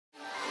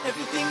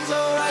Everything's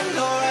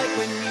alright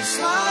when you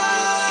smile.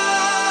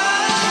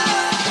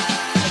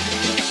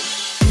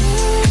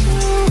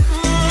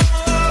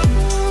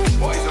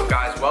 What is up,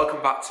 guys?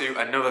 Welcome back to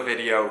another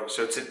video.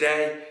 So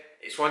today,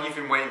 it's one you've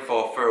been waiting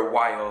for a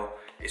while.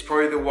 It's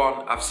probably the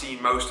one I've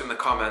seen most in the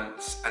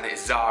comments, and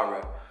it's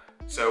Zara.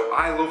 So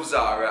I love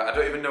Zara. I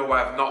don't even know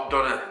why I've not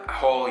done a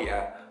haul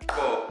yet,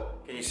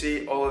 but can you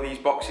see all of these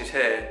boxes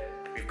here?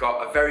 We've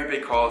got a very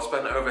big haul,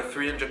 spent over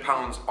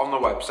 £300 on the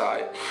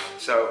website.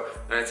 So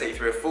I'm going to take you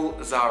through a full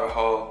Zara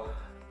haul.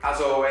 As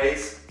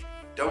always,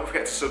 don't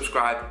forget to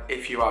subscribe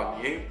if you are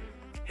new.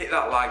 Hit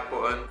that like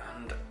button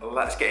and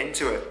let's get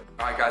into it.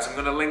 Alright guys, I'm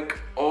going to link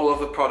all of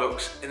the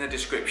products in the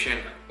description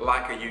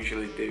like I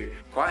usually do.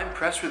 Quite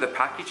impressed with the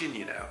packaging,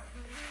 you know.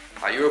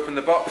 Like, you open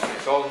the box and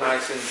it's all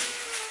nice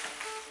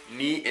and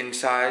neat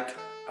inside.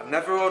 I've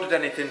never ordered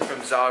anything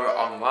from Zara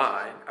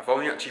online. I've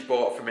only actually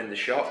bought from in the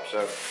shop, so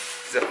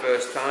this is the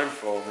first time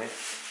for me.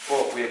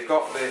 But we've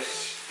got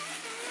this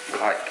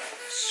like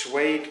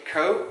suede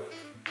coat.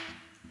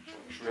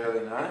 Looks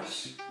really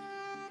nice.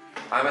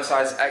 I'm a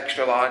size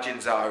extra large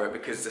in Zara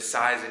because the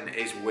sizing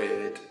is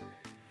weird.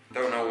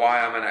 Don't know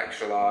why I'm an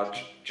extra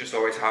large, just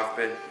always have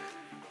been.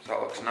 So that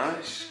looks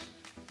nice.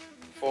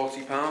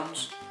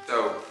 £40.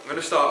 So I'm going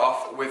to start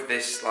off with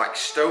this like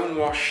stone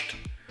washed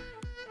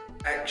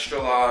extra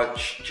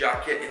large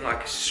jacket in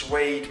like a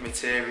suede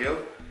material.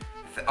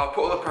 I'll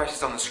put all the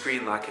prices on the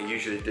screen like I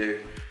usually do,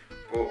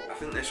 but I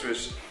think this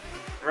was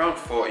around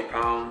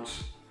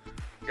 £40.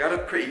 We had a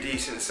pretty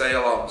decent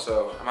sale on,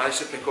 so I managed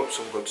to pick up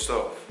some good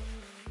stuff.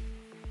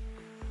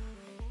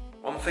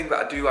 One thing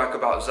that I do like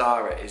about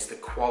Zara is the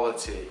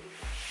quality.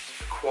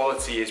 The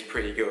quality is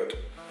pretty good.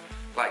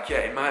 Like, yeah,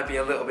 it might be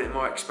a little bit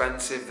more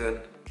expensive than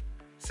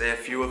say a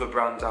few other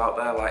brands out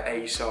there like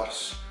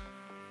ASOS,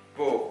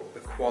 but the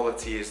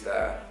quality is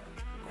there.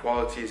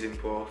 Quality is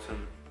important.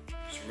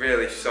 It's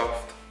really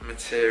soft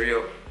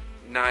material,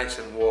 nice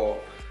and warm.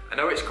 I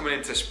know it's coming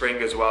into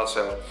spring as well,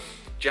 so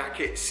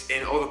jackets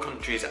in other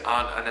countries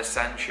aren't an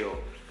essential,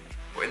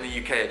 but in the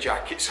UK a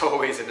jacket's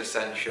always an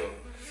essential.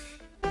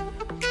 I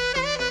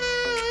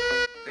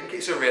think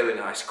it's a really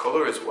nice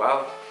colour as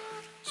well.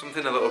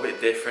 Something a little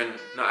bit different.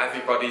 Not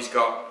everybody's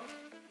got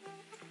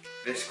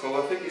this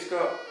colour. I think it's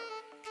got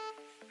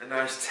a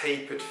nice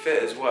tapered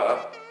fit as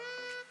well.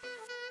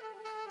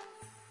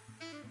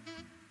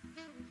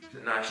 It's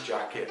a nice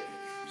jacket.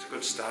 It's a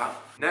good start.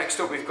 Next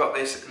up, we've got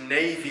this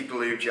navy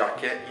blue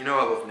jacket. You know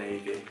I love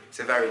navy. It's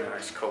a very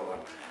nice colour.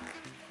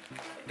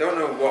 Don't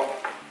know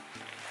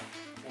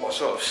what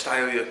sort of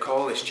style you'd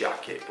call this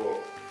jacket, but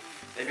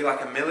maybe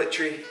like a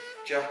military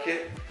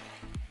jacket.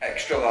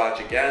 Extra large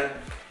again.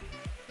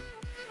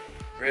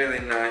 Really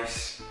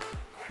nice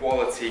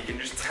quality. You can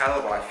just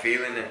tell by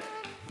feeling it.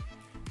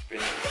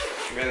 It's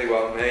really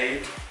well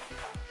made.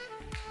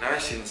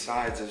 Nice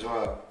insides as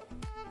well.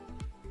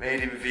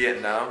 Made in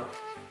Vietnam.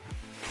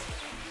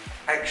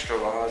 Extra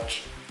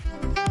large.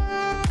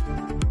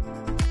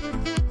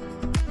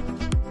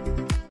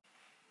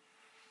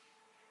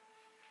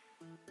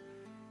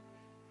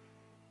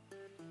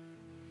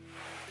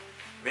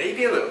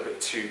 Maybe a little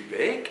bit too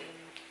big,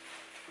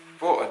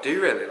 but I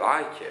do really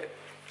like it.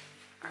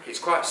 Like, it's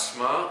quite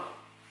smart.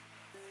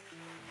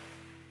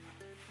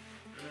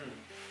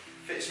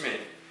 Fits me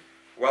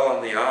well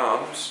on the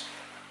arms.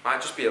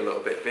 Might just be a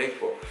little bit big,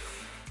 but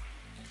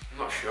I'm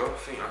not sure. I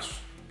think that's a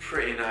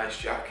pretty nice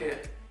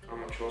jacket. How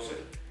much was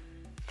it?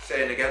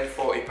 Saying again,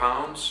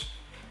 £40,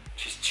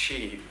 which is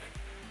cheap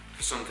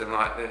for something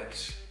like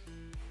this.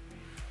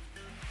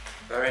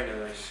 Very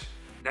nice.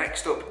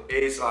 Next up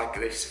is like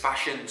this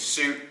fashion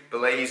suit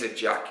blazer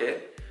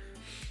jacket.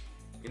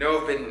 You know,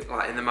 I've been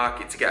like in the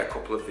market to get a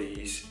couple of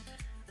these.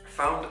 I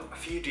found a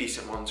few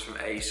decent ones from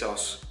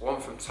ASOS, one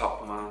from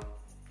Topman,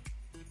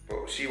 but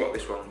we'll see what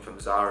this one from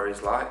Zara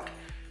is like.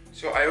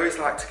 So I always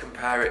like to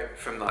compare it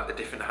from like the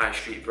different high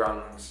street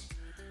brands,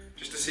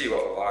 just to see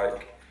what they're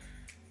like.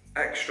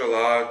 Extra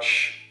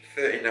large,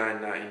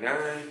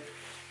 $39.99.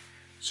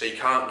 So you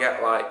can't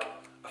get like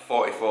a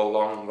 44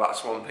 long,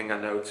 that's one thing I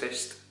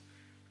noticed,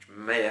 which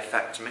may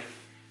affect me.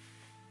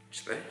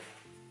 Actually,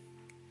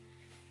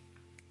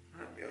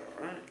 might be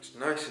alright. It's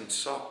nice and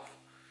soft.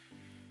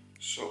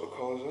 Sort the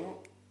colours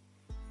out.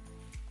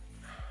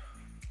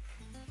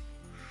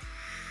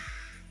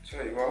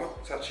 Tell you what,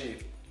 it's actually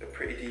a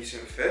pretty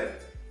decent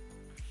fit.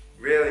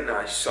 Really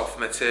nice soft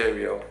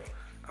material.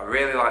 I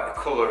really like the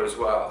colour as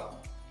well.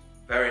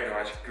 Very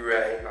nice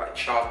grey, like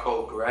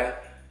charcoal grey.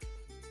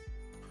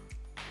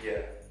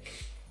 Yeah.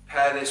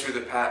 Pair this with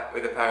a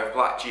pair of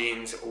black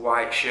jeans, a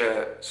white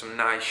shirt, some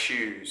nice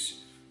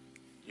shoes.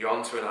 You're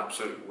onto an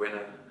absolute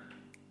winner.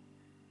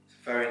 It's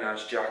a very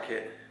nice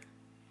jacket.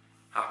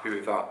 Happy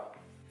with that.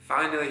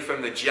 Finally,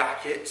 from the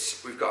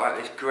jackets, we've got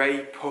like this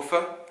grey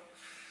puffer.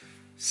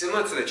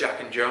 Similar to the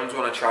Jack and Jones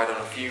one I tried on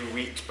a few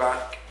weeks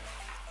back.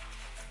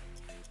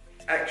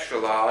 Extra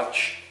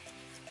large.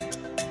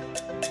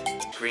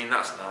 Green,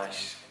 that's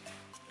nice.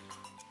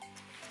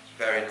 It's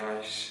very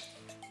nice.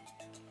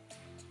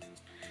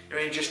 You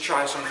know, you just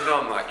try something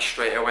on like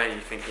straight away and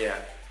you think, yeah,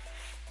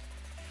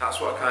 That's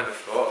what I kind of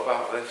thought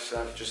about this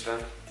just then.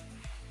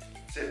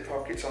 Zip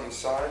pockets on the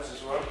sides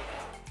as well,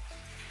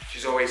 which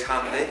is always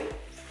handy.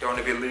 Don't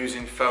want to be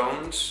losing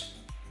phones,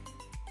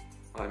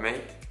 like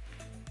me.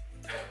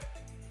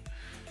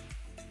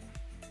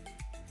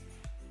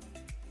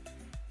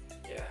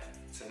 Yeah,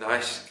 it's a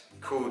nice,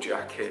 cool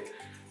jacket.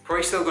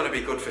 Probably still going to be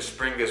good for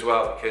spring as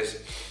well,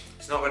 because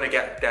it's not going to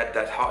get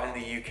dead hot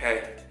in the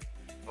UK.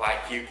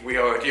 Like we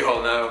already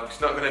all know, it's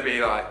not going to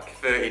be like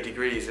 30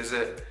 degrees, is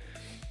it?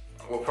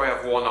 We'll probably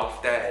have one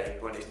off day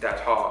when it's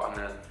dead hot and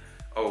then,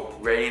 oh,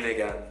 rain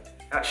again.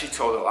 Actually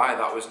told a lie,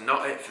 that was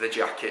not it for the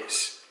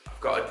jackets. I've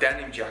got a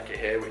denim jacket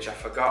here, which I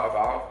forgot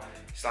about.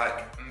 It's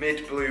like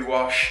mid-blue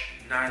wash,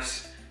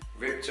 nice,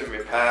 ripped and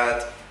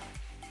repaired.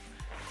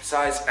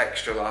 Size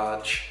extra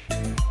large.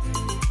 I've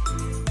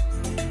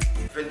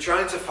been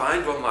trying to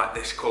find one like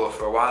this colour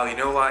for a while, you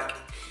know, like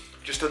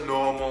just a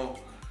normal,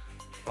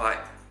 like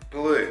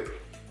blue.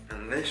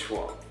 And this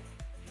one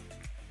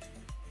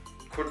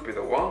could be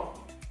the one.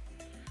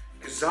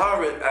 Because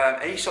Zara,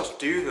 ASOS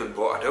do them,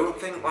 but I don't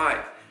think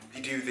like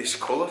they do this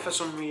colour for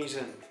some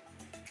reason.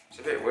 It's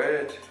a bit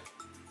weird.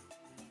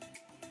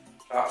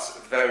 That's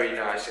very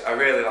nice. I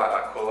really like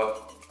that colour.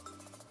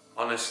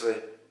 Honestly.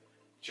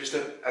 Just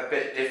a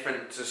bit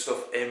different to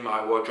stuff in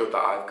my wardrobe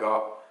that I've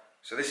got.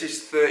 So this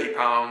is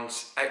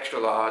 £30, extra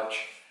large.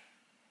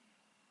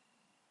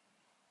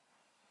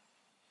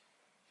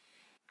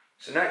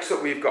 So next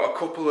up we've got a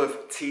couple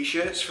of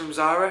t-shirts from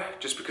Zara,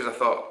 just because I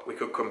thought we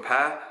could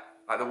compare.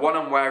 Like the one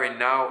I'm wearing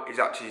now is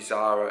actually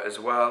Zara as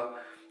well.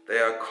 They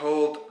are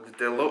called the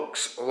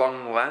Deluxe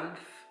Long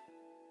Length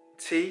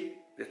tee.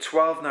 They're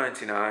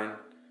 $12.99.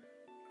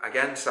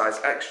 Again, size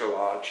extra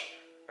large.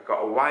 I've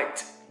got a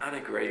white and a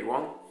grey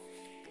one.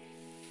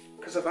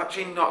 Because I've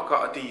actually not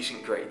got a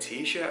decent grey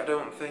t-shirt, I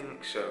don't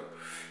think, so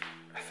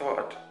I thought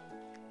I'd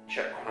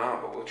check one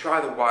out, but we'll try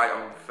the white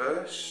on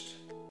first.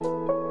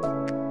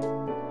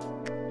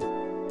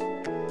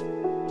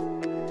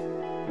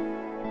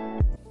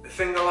 The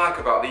thing I like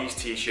about these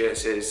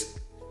t-shirts is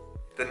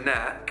the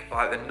neck,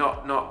 like they're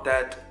not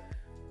dead,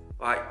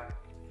 like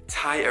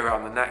tight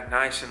around the neck,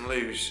 nice and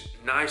loose,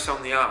 nice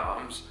on the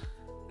arms.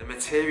 The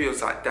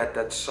material's like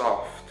dead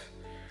soft.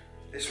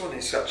 This one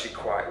is actually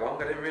quite long.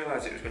 I didn't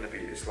realise it was going to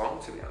be this long,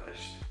 to be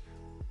honest.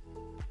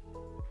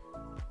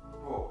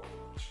 Oh,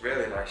 it's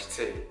really nice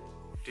too.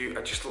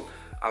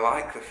 I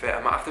like the fit.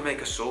 I might have to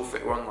make a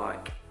Sullivan one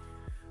like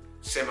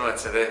similar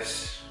to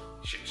this.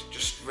 It's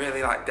just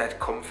really like dead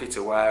comfy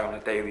to wear on a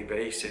daily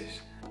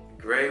basis.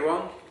 Grey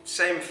one,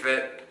 same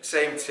fit,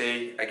 same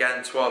tee.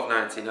 Again,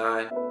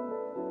 $12.99.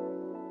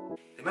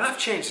 They might have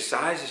changed the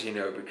sizes, you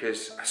know,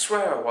 because I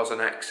swear I was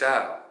an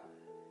XL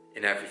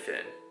in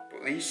everything.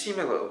 But these seem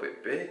a little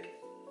bit big.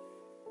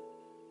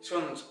 This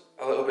one's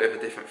a little bit of a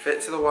different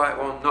fit to the white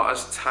one, not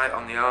as tight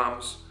on the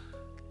arms,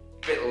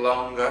 a bit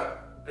longer,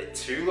 a bit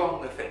too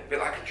long I think, a bit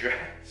like a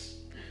dress.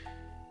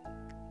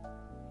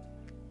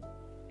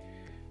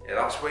 Yeah,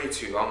 that's way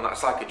too long,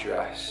 that's like a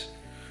dress.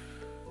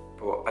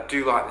 But I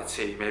do like the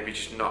tee, maybe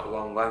just not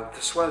long length. I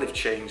swear they've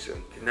changed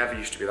them, they never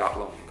used to be that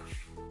long.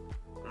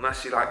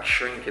 Unless you like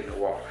shrink in the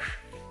wash.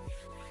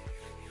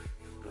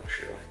 Not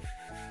sure.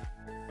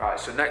 Right,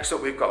 so next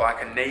up we've got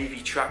like a navy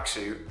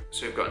tracksuit.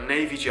 So we've got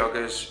navy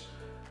joggers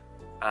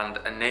and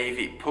a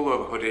navy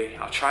pullover hoodie.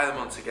 I'll try them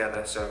on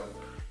together so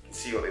you can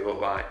see what they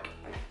look like.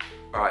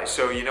 Right,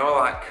 so you know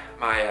like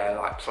my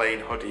like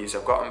plain hoodies,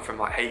 I've got them from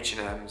like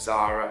H&M,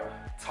 Zara,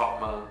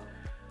 Topman.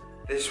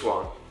 This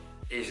one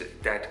is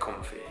dead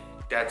comfy,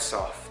 dead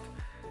soft,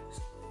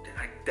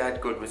 dead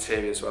good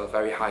material as well,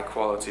 very high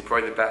quality,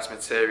 probably the best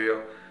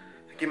material.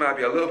 I think it might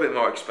be a little bit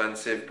more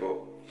expensive, but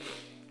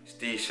it's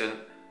decent.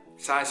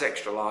 Size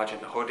extra large in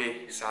the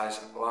hoodie, size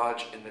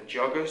large in the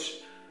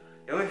joggers.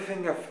 The only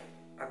thing I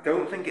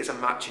don't think it's a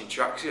matching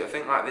tracksuit. I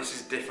think like this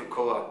is a different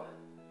colour,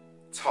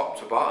 top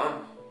to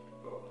bottom.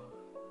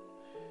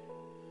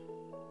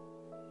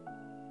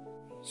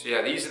 So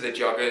yeah, these are the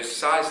joggers,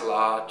 size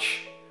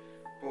large.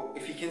 But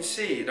if you can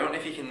see, I don't know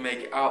if you can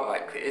make it out,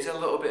 like it is a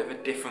little bit of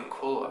a different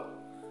colour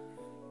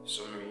for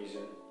some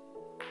reason.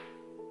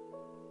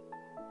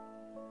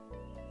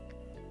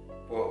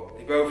 But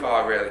they both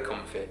are really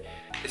comfy.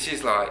 This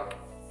is like,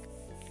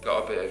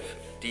 got a bit of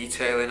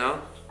detailing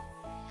on,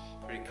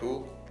 pretty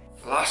cool.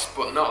 Last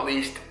but not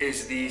least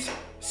is these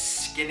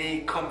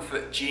skinny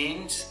comfort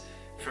jeans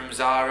from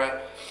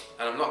Zara.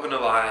 And I'm not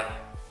gonna lie,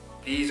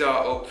 these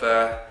are up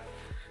there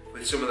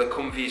with some of the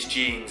comfiest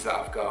jeans that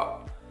I've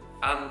got.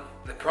 And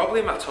they're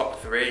probably my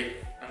top 3,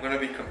 I'm gonna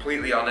be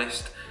completely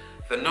honest.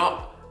 They're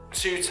not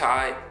too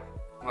tight,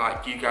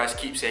 like you guys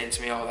keep saying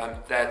to me, oh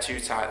they're too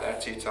tight,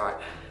 they're too tight.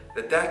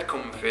 They're dead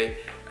comfy,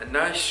 a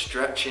nice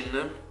stretch in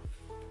them.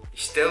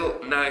 It's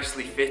still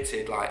nicely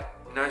fitted, like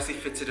nicely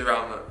fitted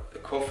around the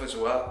cuff as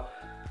well.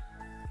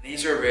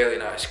 These are a really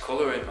nice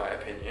colour in my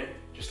opinion,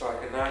 just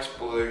like a nice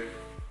blue.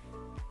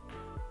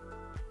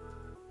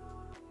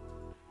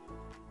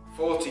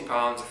 £40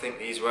 I think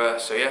these were,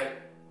 so yeah.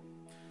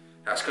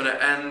 That's gonna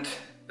end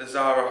the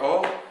Zara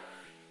haul,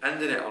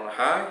 ending it on a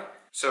high.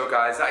 So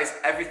guys, that is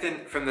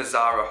everything from the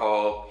Zara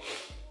haul.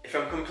 If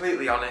I'm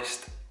completely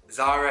honest,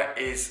 Zara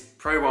is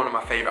probably one of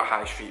my favourite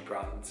high street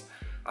brands.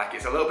 Like,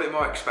 it's a little bit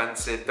more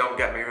expensive, don't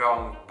get me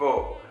wrong,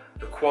 but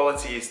the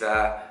quality is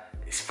there.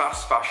 It's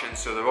fast fashion,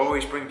 so they're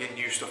always bringing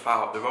new stuff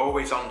out. They're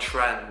always on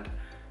trend,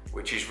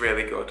 which is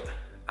really good.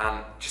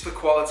 And just the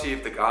quality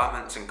of the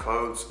garments and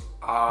clothes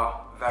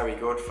are very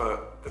good for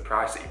the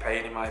price that you're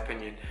paying, in my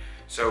opinion.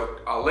 So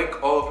I'll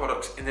link all the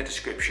products in the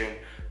description.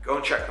 Go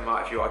and check them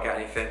out if you want to get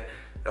anything.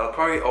 They'll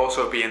probably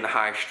also be in the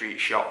high street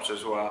shops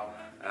as well.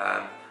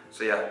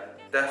 So yeah,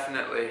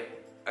 definitely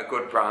a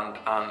good brand,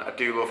 and I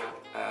do love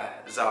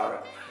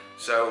Zara.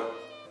 So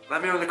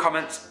let me know in the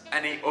comments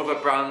any other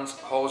brands,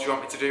 hauls you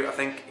want me to do. I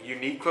think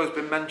Uniqlo's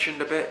been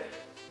mentioned a bit,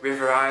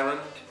 River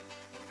Island,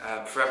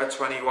 Forever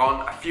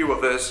 21, a few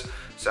others.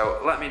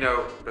 So let me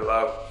know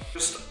below.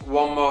 Just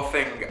one more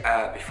thing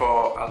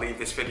before I leave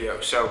this video.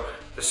 So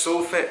the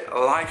Sullivan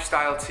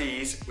lifestyle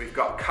tees, we've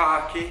got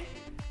khaki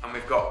and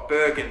we've got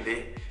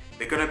burgundy.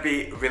 They're going to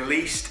be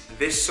released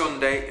this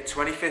Sunday, the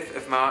 25th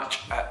of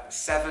March at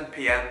 7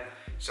 PM.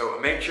 So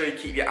make sure you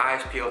keep your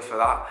eyes peeled for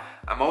that.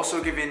 I'm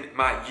also giving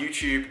my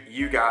YouTube,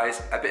 you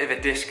guys, a bit of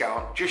a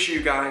discount. Just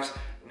you guys,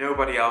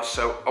 nobody else.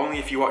 So only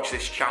if you watch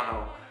this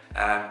channel.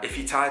 If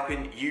you type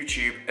in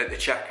YouTube at the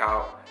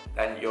checkout,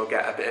 then you'll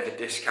get a bit of a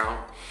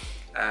discount.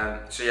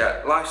 So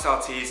yeah,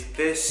 lifestyle tees,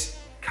 this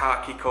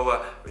khaki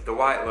colour with the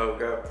white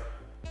logo.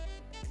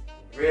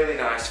 Really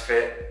nice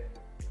fit.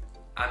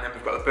 And then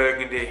we've got the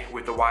burgundy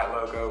with the white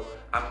logo.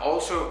 I'm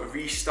also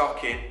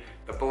restocking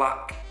the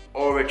black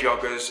Aura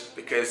joggers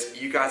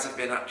because you guys have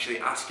been actually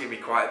asking me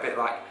quite a bit,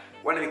 like,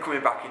 when are they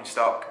coming back in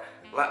stock?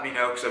 Let me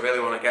know, because I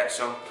really want to get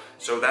some.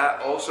 So they're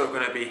also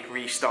going to be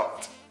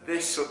restocked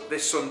this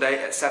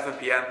Sunday at 7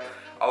 PM,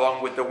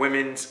 along with the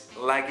women's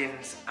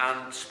leggings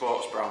and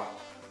sports bra.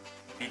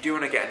 If you do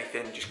want to get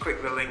anything, just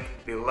click the link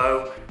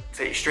below,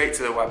 take you straight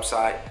to the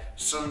website.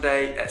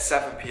 Sunday at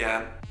 7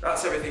 PM.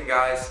 That's everything,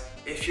 guys.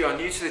 If you're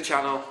new to the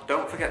channel,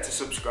 don't forget to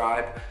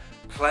subscribe.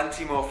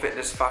 Plenty more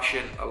fitness,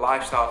 fashion, and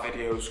lifestyle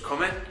videos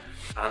coming,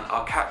 and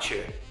I'll catch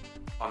you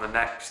on the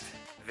next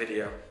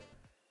video.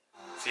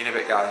 See you in a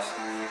bit, guys.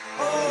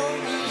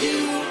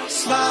 You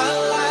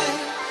smile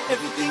like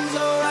everything's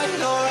alright.